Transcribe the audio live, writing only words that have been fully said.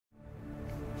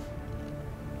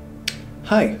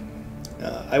Hi,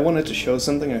 I wanted to show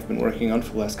something I've been working on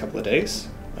for the last couple of days.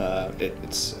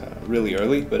 It's really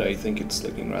early, but I think it's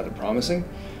looking rather promising.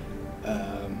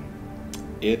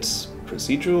 It's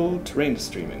procedural terrain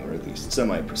streaming, or at least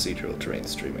semi-procedural terrain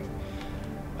streaming.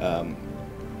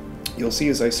 You'll see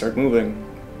as I start moving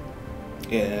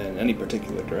in any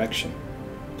particular direction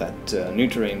that new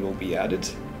terrain will be added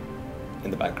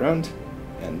in the background,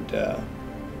 and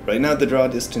right now the draw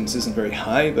distance isn't very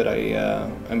high, but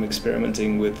I'm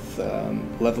experimenting with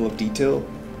level of detail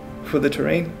for the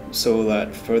terrain, so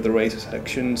that further away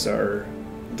sections are,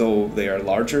 though they are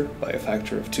larger by a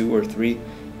factor of 2 or 3,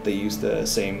 they use the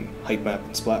same height map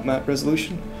and splat map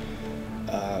resolution.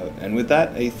 And with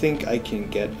that, I think I can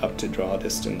get up to draw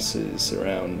distances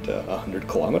around 100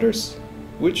 kilometers,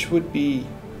 which would be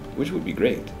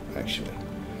great, actually.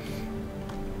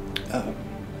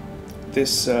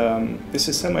 This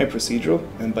is semi-procedural,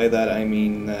 and by that I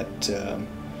mean that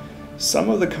some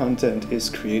of the content is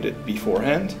created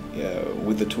beforehand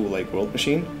with a tool like World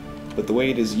Machine, but the way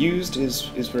it is used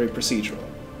is very procedural.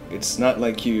 It's not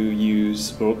like you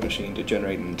use World Machine to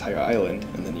generate an entire island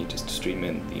and then you just stream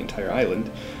in the entire island.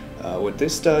 What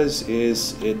this does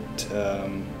is it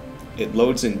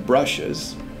loads in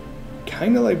brushes,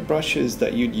 kind of like brushes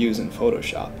that you'd use in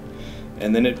Photoshop,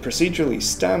 and then it procedurally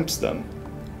stamps them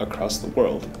across the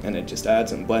world, and it just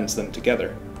adds and blends them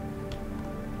together.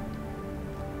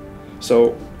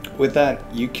 So with that,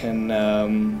 you can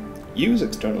use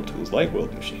external tools like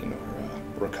World Machine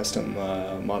or custom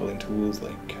modeling tools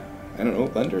like, I don't know,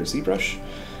 Blender or ZBrush,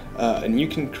 and you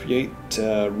can create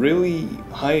really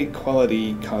high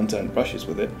quality content brushes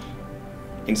with it.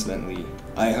 Incidentally,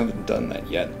 I haven't done that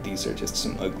yet. These are just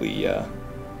some ugly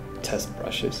test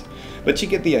brushes, but you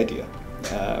get the idea.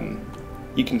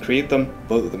 You can create them,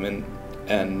 load them in,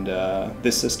 and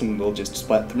this system will just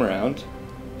splat them around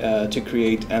to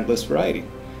create endless variety.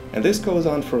 And this goes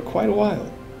on for quite a while.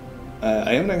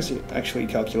 I haven't actually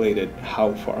calculated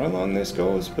how far along this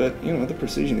goes, but you know, the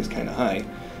precision is kind of high.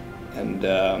 And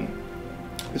the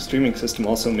streaming system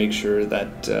also makes sure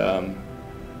that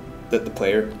that the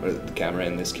player, or the camera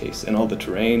in this case, and all the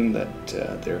terrain, that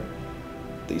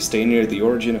they stay near the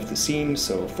origin of the scene,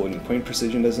 so floating point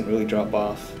precision doesn't really drop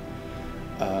off.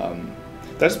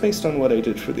 That's based on what I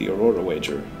did for the Aurora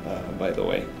wager, by the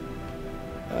way.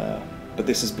 But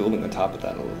this is building on top of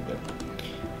that a little bit.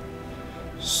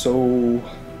 So,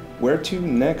 where to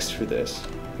next for this?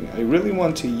 I really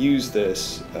want to use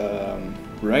this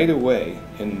right away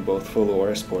in both Full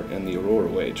OR Sport and the Aurora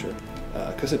wager,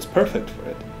 because it's perfect for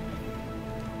it.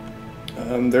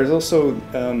 There's also,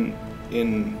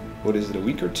 in, what is it, a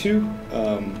week or two,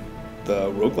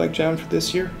 the roguelike jam for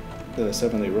this year. The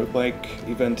 7-day roguelike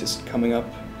event is coming up.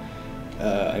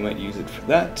 I might use it for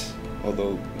that,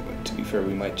 although to be fair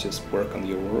we might just work on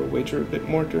the Aurora wager a bit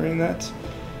more during that.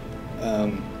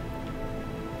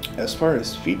 As far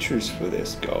as features for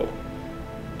this go,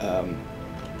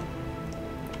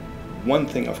 one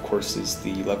thing of course is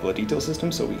the level of detail system,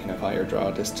 so we can have higher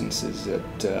draw distances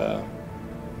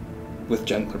with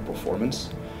gentler performance.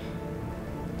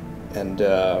 And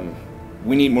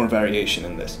we need more variation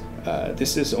in this.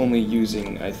 This is only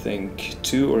using, I think,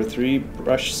 2 or 3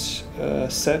 brush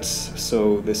sets,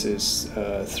 so this is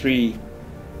 3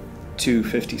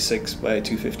 256 by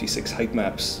 256 height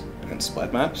maps and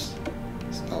splat maps.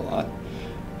 It's not a lot.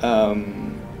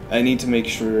 I need to make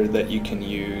sure that you can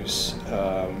use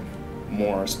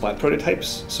more splat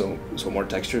prototypes, so more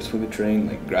textures for the terrain,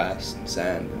 like grass and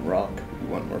sand and rock. We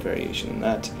want more variation in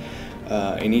that.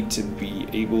 I need to be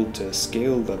able to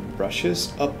scale the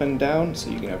brushes up and down, so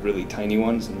you can have really tiny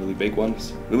ones and really big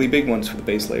ones. Really big ones for the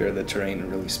base layer of the terrain, and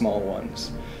really small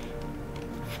ones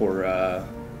for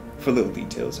little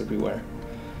details everywhere.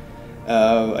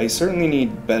 I certainly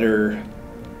need better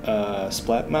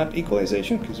splat map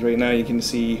equalization, because right now you can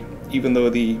see, even though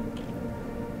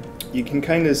you can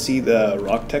kind of see the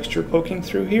rock texture poking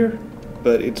through here,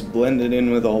 but it's blended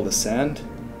in with all the sand.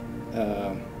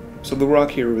 So the rock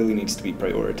here really needs to be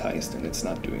prioritized, and it's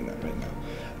not doing that right now.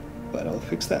 But I'll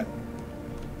fix that.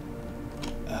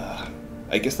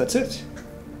 I guess that's it.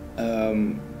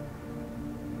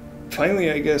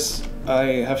 Finally, I guess I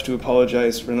have to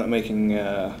apologize for not making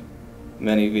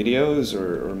many videos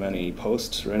or many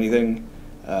posts or anything.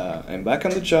 I'm back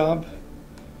on the job.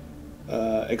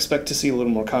 Expect to see a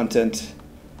little more content,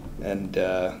 and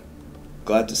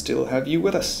glad to still have you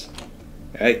with us.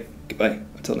 Alright, goodbye.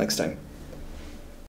 Until next time.